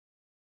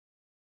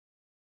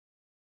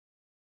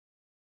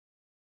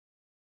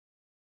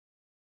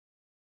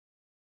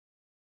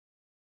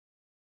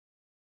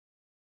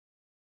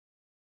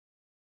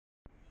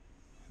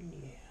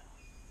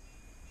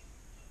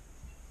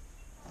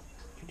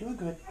doing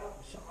good.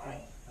 It's all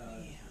right.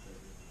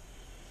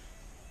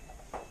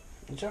 Yeah.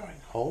 It's all right.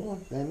 Hold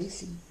on. Let me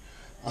see.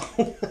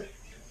 I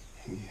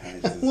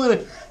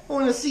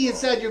want to see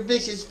inside your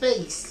vicious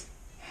face.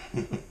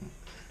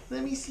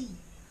 Let me see.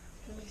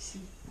 Let me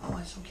see. Oh,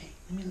 it's okay.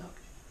 Let me look.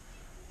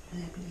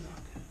 Let me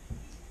look.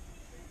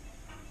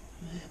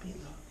 Let me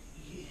look.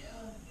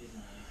 Yeah.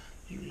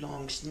 You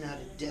long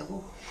snouted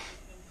devil.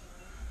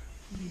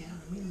 Yeah,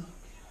 let me look.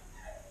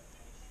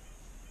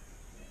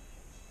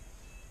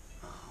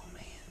 Oh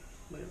man,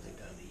 what have they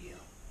done to you?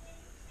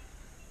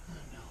 I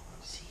don't know.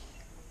 Let's see.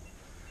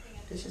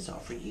 This is all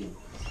for you.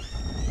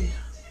 Yeah.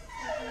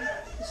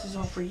 This is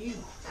all for you.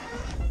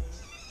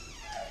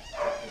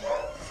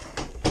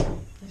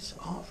 This is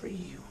all for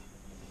you.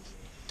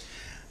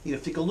 Need a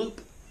fecal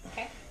loop?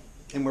 Okay.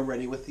 And we're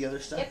ready with the other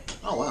stuff? Yep.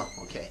 Oh, wow.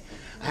 Okay.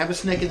 I have a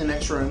snake in the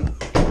next room.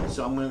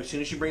 So I'm going to, as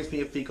soon as she brings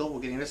me a fecal,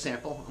 we're getting a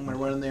sample. I'm going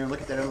to run in there and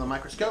look at that under the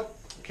microscope.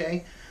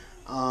 Okay.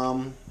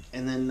 And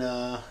then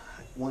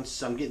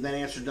once I'm getting that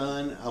answer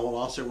done, I will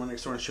also run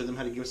next door and show them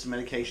how to give some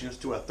medications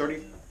to a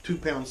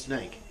 32-pound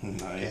snake.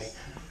 Nice. Okay.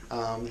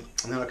 And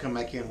then I'll come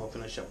back here and we'll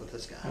finish up with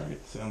this guy. All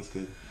right. Sounds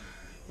good.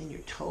 And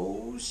your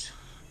toes.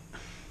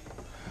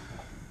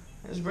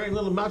 There's very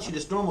little about you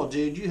that's normal,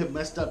 dude. You have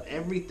messed up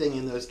everything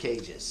in those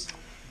cages.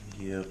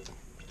 Yep.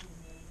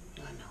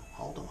 I know.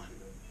 Hold on.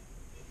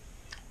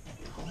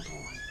 Hold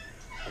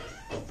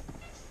on.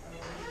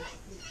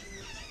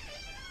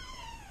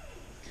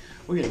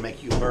 We're going to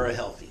make you very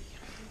healthy.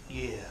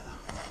 Yeah.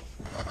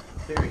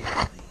 Very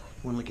healthy.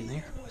 Want to look in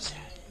there? What's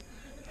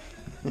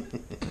that?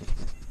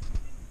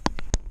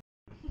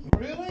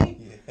 Really?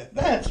 Yeah.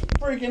 That's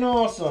freaking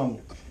awesome.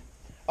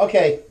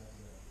 Okay.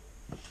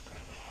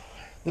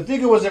 The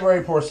figure was a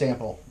very poor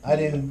sample. I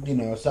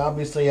didn't, so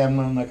obviously I'm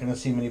not going to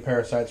see many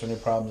parasites or any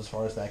problems as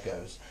far as that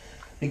goes.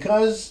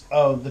 Because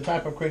of the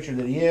type of creature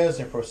that he is,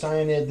 they're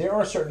procyanid, there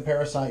are certain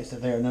parasites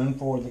that they are known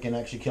for that can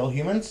actually kill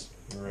humans.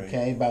 Right.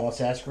 Okay,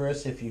 Askew,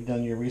 if you've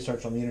done your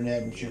research on the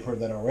internet, I'm sure you've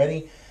heard that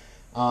already.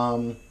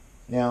 Now,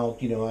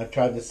 I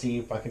tried to see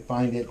if I could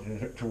find it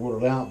to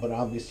rule it out, but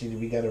obviously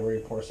we got a very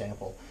poor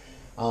sample.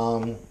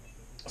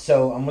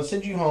 So I'm going to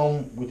send you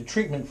home with the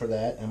treatment for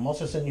that, and I'm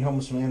also sending you home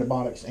with some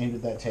antibiotics aimed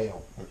at that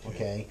tail.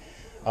 Okay?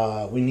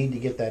 We need to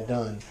get that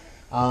done.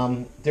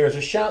 There's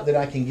a shot that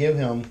I can give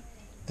him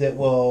that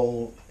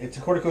it's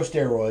a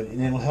corticosteroid,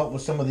 and it'll help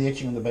with some of the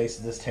itching on the base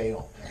of this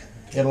tail.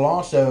 It'll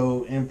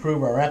also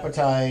improve our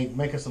appetite,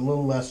 make us a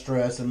little less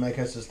stressed, and make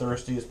us as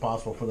thirsty as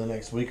possible for the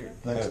next week or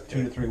the next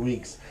 2 to 3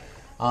 weeks.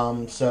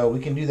 So we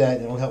can do that,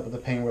 and it'll help with the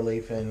pain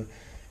relief and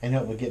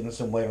help with getting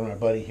some weight on our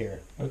buddy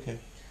here. Okay.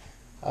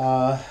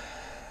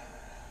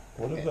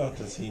 What about,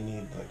 does he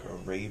need like a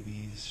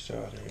rabies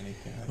shot or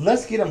anything?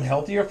 Let's get him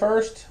healthier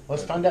first.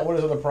 Let's find out what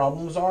his other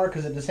problems are,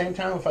 because at the same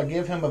time, if I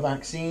give him a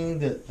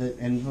vaccine,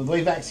 and the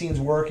way vaccines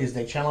work is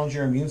they challenge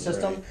your immune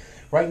system.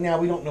 Right now,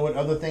 we don't know what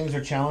other things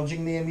are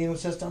challenging the immune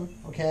system,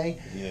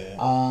 okay?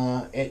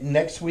 Yeah.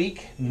 Next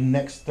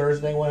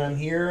Thursday when I'm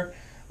here,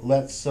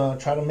 let's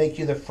try to make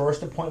you the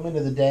first appointment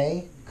of the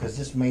day, because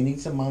this may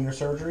need some minor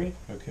surgery.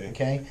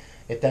 Okay?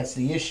 If that's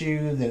the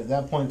issue, then at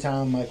that point in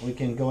time, we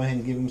can go ahead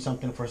and give him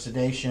something for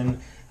sedation.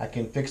 I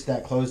can fix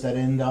that, close that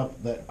end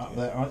up, that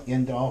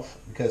end off,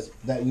 because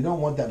we don't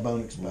want that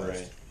bone exposed.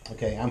 Right.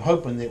 Okay, I'm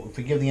hoping that if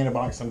we give the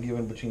antibiotics I'm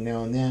giving between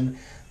now and then,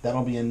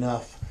 that'll be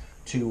enough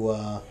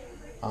to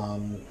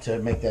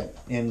make that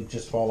end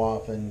just fall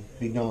off and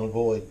be null and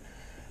void.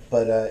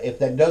 But if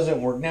that doesn't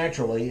work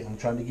naturally, I'm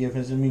trying to give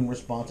his immune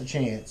response a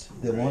chance.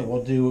 Then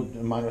we'll do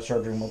a minor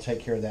surgery and we'll take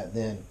care of that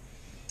then.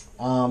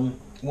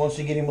 Once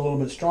we get him a little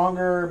bit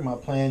stronger, my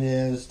plan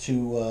is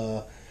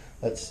to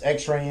let's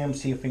x-ray him,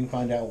 see if we can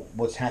find out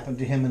what's happened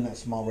to him in that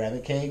small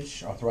rabbit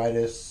cage,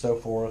 arthritis, so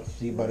forth,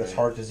 see about his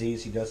heart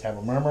disease. He does have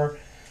a murmur,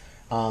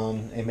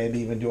 and maybe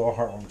even do a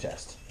heartworm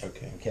test.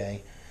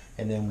 Okay,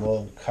 and then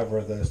we'll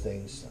cover those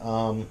things.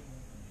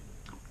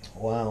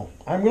 Wow,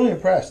 I'm really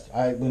impressed.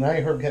 When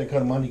I heard we had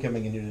a mundi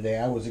coming in here today,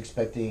 I was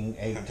expecting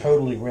a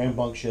totally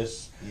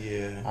rambunctious,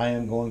 I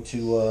am going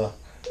to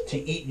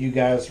eat you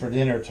guys for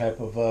dinner type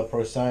of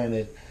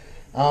procyanid.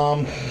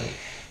 I've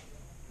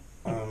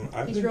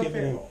been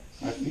giving him,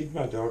 I feed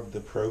my dog the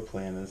Pro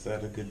Plan. Is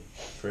that a good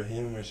for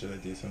him, or should I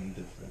do something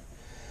different?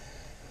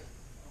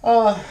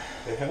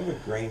 They have a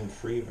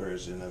grain-free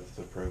version of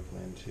the Pro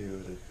Plan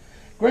too.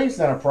 Grain's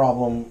not a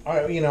problem.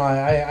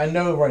 I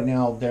know right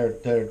now they're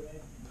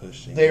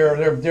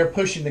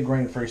pushing the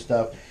grain-free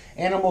stuff.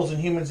 Animals and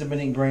humans have been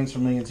eating grains for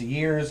millions of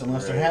years.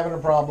 Unless they're having a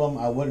problem,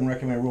 I wouldn't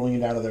recommend ruling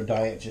it out of their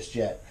diet just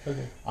yet.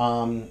 Okay.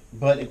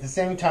 But at the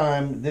same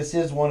time, this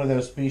is one of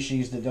those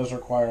species that does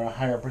require a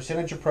higher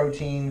percentage of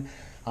protein.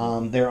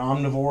 They're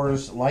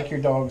omnivores like your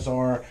dogs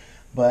are,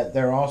 but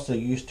they're also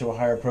used to a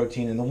higher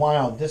protein in the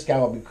wild. This guy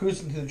will be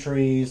cruising through the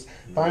trees,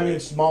 finding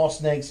small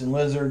snakes and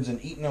lizards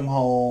and eating them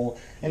whole.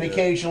 And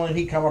occasionally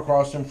he'd come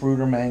across some fruit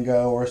or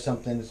mango or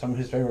something, some of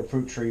his favorite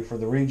fruit tree for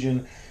the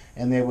region.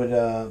 And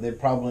they'd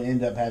probably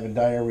end up having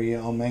diarrhea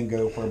on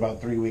mango for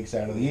about 3 weeks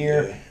out of the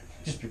year,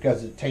 just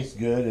because it tastes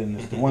good and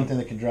it's the one thing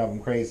that can drive them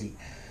crazy.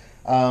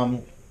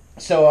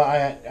 So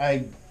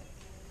I've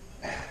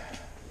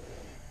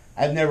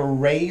never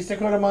raised a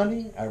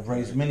coati. I've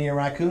raised many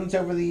raccoons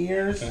over the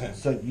years.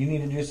 So you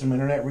need to do some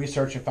internet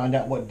research and find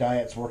out what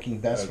diet's working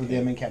best for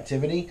them in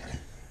captivity.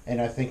 And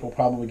I think we'll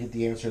probably get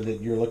the answer that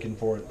you're looking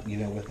for, you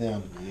know, with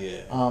them.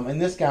 Yeah. And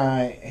this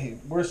guy, hey,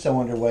 we're so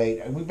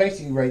underweight. We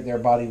basically rate their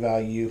body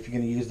value, if you're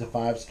going to use the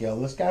 5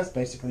 scale. This guy's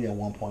basically a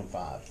 1.5.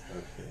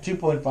 Okay.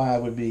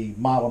 2.5 would be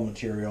model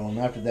material, and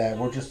after that,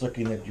 we're just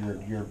looking at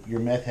your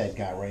meth head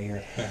guy right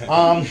here.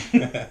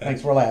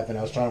 Thanks for laughing.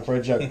 I was trying for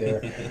a joke there.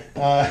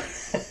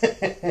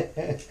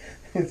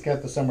 It's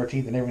got the summer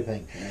teeth and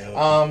everything.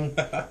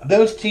 Yep.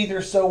 Those teeth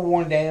are so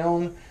worn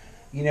down.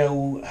 You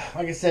know,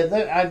 like I said,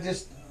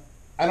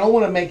 I don't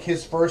want to make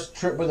his first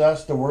trip with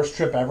us the worst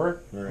trip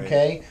ever. Right.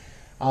 Okay,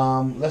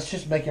 let's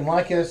just make him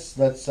like us.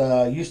 Let's.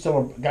 You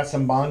still got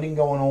some bonding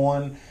going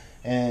on,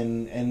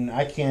 and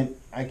I can't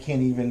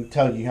even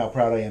tell you how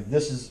proud I am.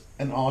 This is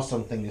an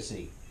awesome thing to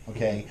see.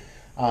 Okay,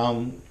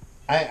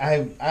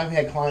 I've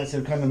had clients that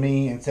have come to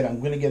me and said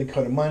I'm going to get a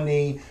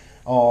coati,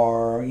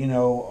 or you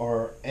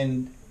know,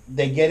 and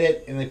they get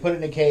it and they put it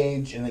in a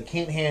cage and they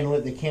can't handle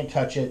it. They can't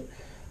touch it.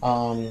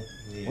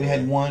 We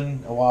had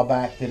one a while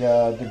back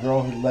that the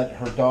girl had let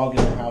her dog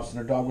in the house, and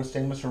her dog was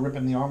famous for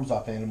ripping the arms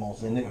off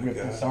animals, and it ripped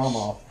his arm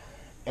off.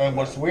 And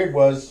what's weird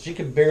was she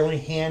could barely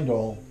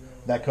handle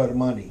that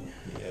coati.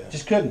 Yeah.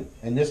 Just couldn't.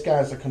 And this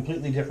guy's a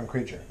completely different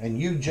creature, and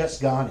you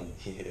just got him.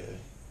 Yeah.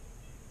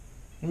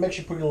 It makes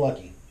you pretty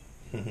lucky.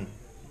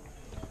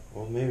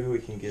 Well, maybe we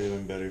can get him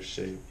in better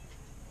shape.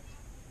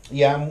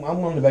 Yeah, I'm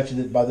willing to bet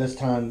you that by this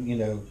time, you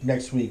know,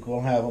 next week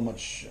we'll have a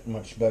much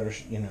better,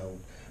 you know,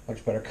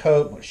 much better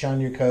coat, much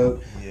shinier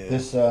coat. Yeah.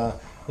 This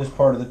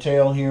part of the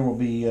tail here will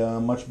be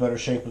much better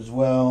shape as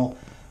well.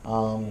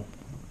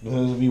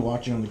 Those of you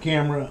watching on the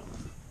camera,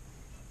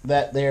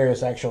 that there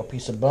is actual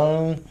piece of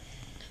bone.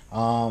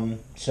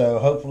 So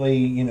hopefully,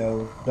 you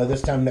know, by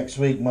this time next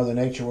week, Mother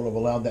Nature will have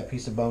allowed that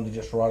piece of bone to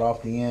just rot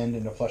off the end,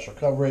 and the flesh will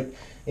cover it.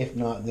 If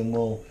not, then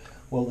we'll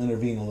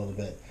intervene a little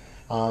bit.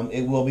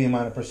 It will be a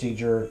minor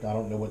procedure. I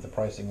don't know what the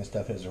pricing and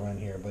stuff is around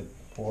here, but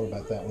we'll worry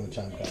about that when the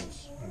time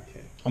comes.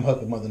 Okay. I'm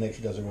hoping Mother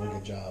Nature does a really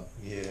good job.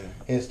 Yeah.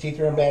 His teeth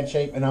are in bad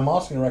shape, and I'm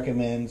also going to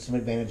recommend some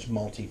Advantage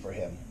Multi for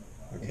him.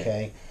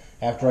 Okay.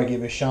 After I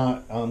give a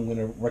shot, I'm going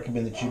to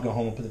recommend that you go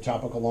home and put the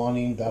topical on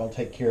him. That'll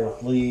take care of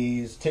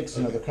fleas, ticks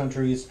in other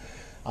countries.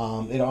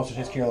 It also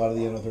takes care of a lot of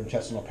the other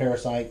intestinal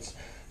parasites,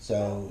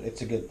 so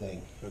it's a good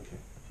thing. Okay.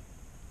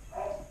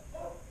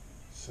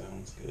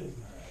 Sounds good.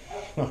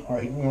 All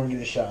right, we're going to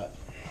get a shot.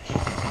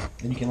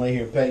 And you can lay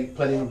here, play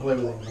him and play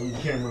with him with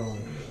the camera on.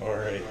 All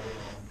right.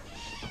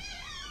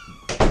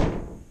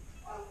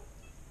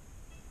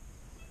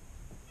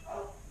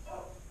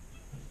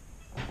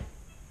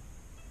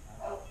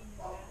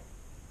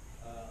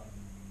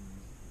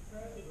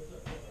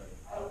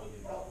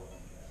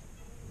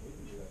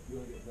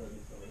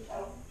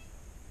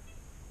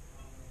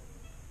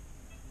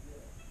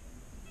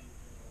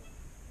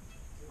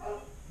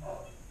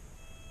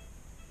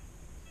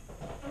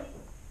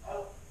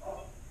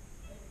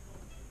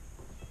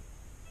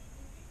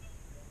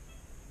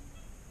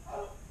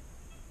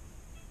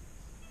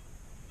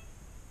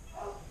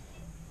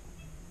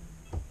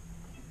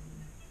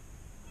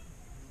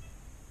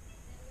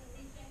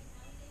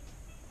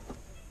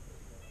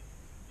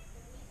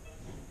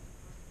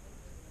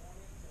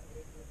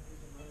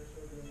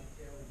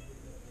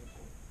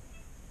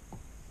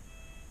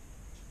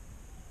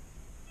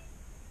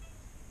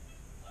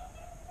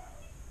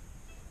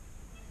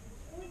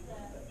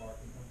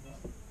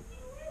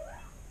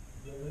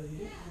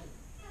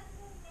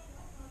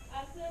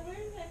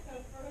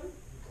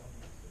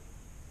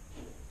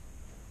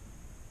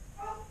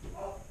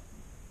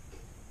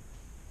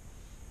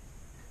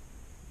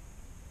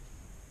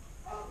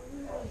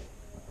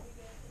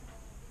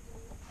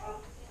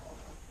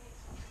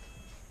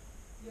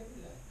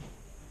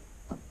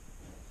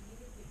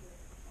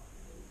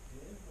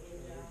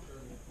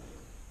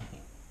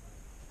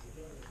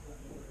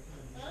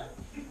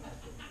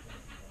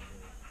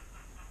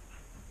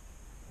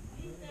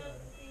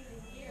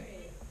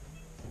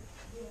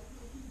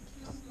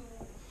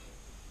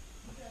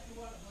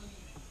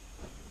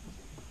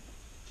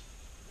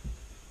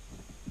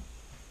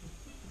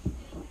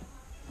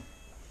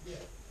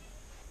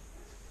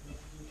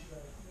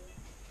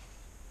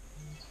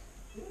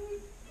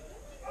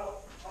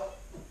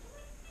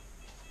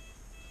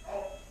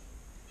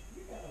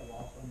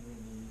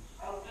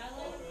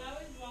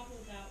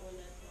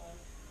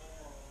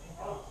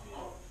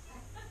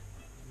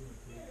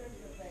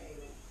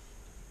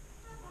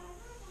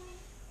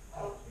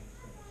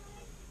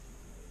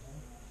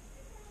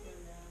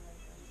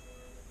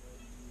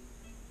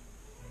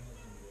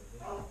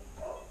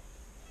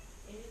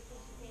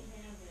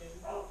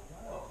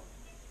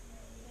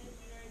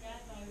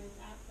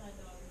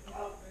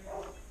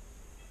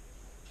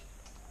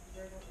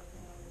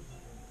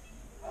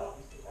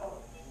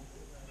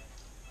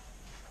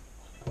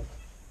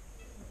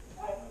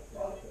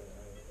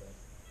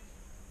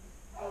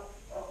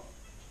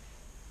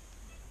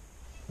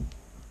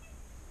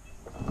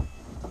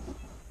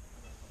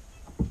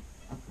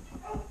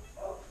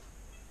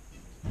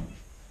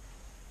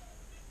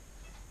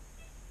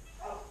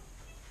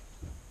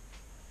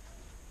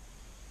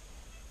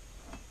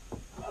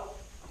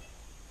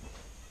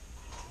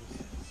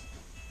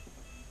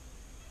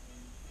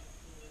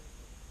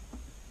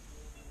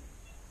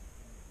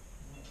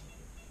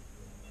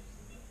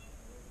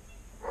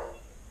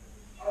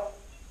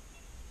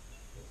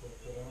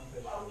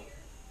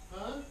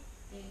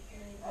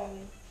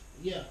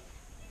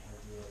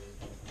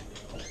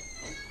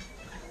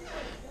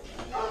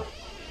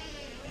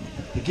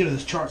 to get her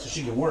this chart so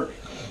she can work.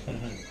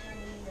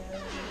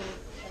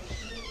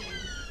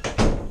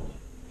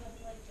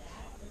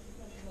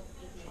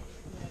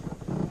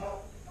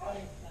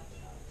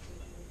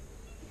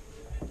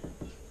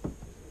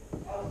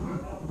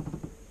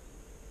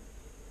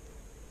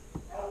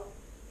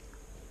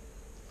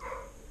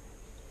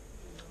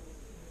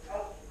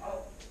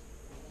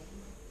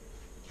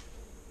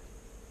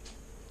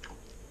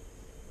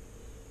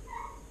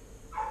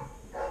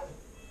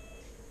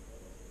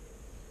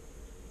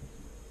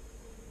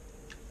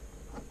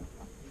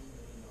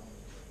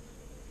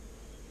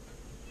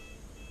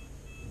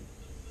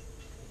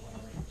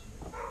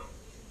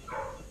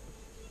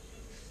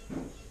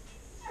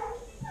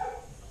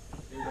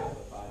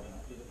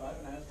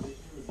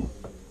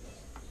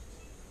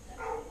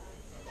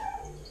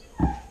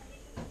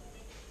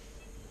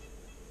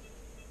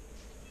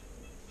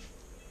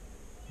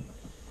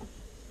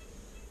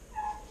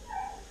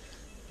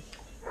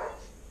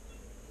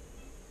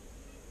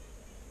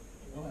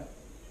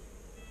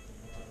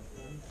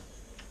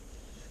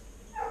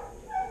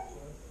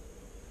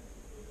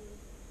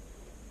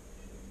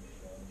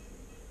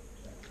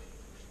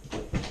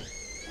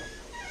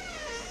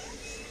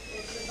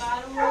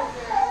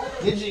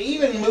 Did you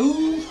even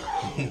move?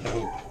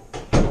 No.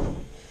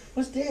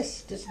 What's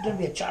this? This is gonna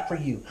be a chop for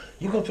you.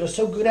 You're gonna feel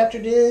so good after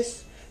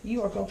this.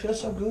 You are gonna feel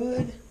so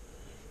good.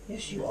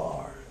 Yes, you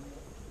are.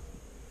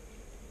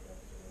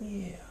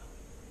 Yeah.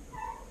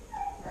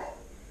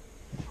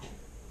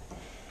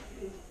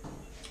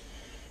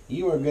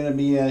 You are gonna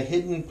be a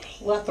hidden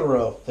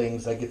plethora of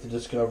things I get to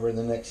discover in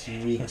the next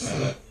few weeks.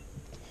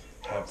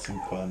 Have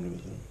some fun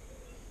with them.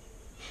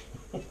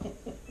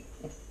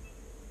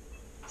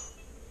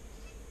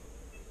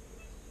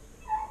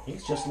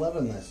 He's just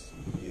loving this.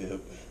 Yep.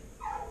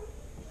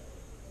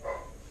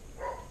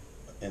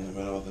 In the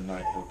middle of the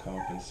night, he'll come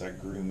up and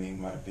start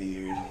grooming my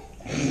beard.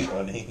 It's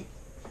funny.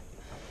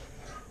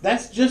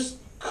 That's just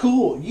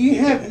cool. You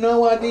have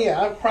no idea.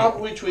 I've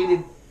probably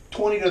tweeted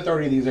 20 to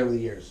 30 of these over the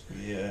years.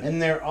 Yeah.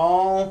 And they're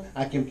all,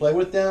 I can play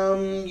with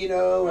them, you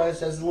know,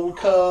 as a little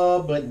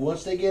cub, but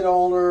once they get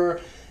older,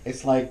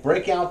 it's like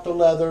break out the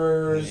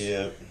leathers,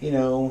 Yep. you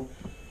know.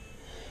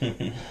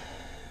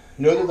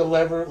 Know that the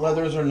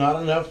leathers are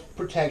not enough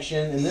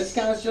protection, and this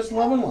guy's just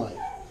loving life.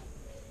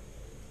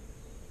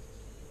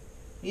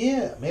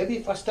 Yeah, maybe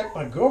if I stuck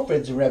my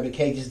girlfriends in rabbit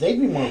cages,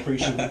 they'd be more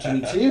appreciative to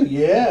me too.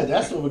 Yeah,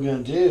 that's what we're gonna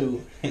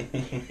do. Did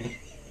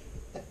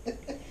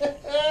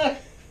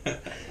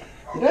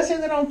I say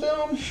that on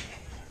film?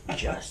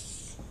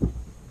 Just.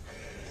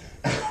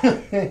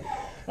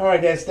 All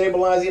right, Dad,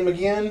 stabilize him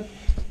again.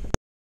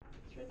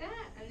 For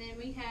that, and then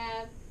we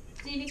have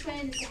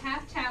Xeniquin. It's a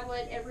half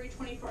tablet every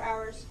 24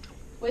 hours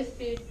with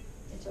food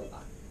until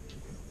gone.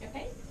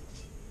 Okay?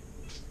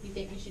 You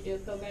think we should do a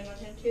pill gun on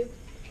him too?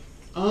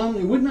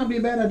 It would not be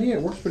a bad idea.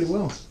 It works pretty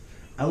well.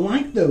 I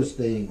like those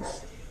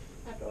things.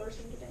 I have to order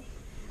some today.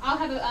 I'll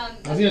have a I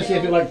was gonna say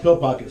if you like pill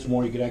pockets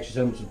more, you could actually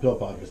send him some pill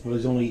pockets, but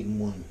he's only eating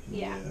one.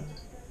 Yeah.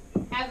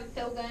 Have a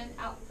pill gun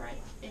out in front,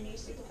 and you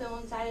stick the pill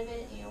inside of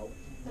it, and you'll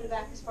put it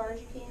back as far as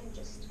you can.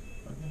 Just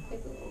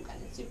pick the little gun.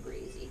 It's super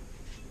easy.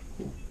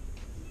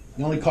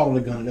 You only call it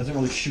a gun. It doesn't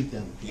really shoot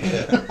them. Yeah.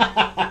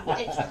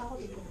 It's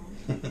called a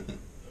gun.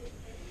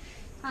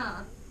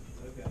 Huh.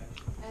 Okay.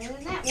 Other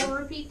than that, we'll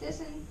repeat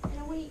this in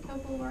a week.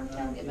 Hopefully our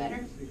tail will get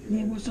better.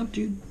 Yeah, what's up,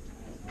 dude?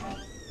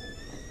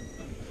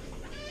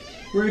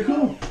 Very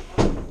cool.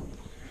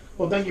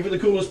 Well, thank you for the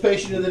coolest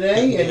patient of the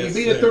day, and Yes,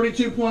 you beat a sir.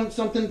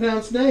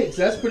 32-point-something-pound snake,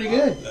 so that's pretty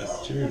good.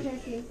 That's true.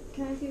 Okay,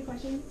 can I ask you a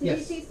question? Did Yes.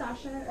 you see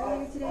Sasha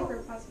earlier today for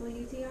possible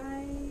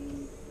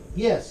UTI?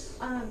 Yes.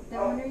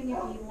 They're wondering if you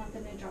want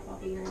them to drop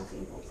off a urine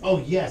sample. Oh,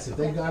 yes. If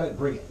they got it,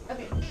 bring it.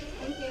 Okay.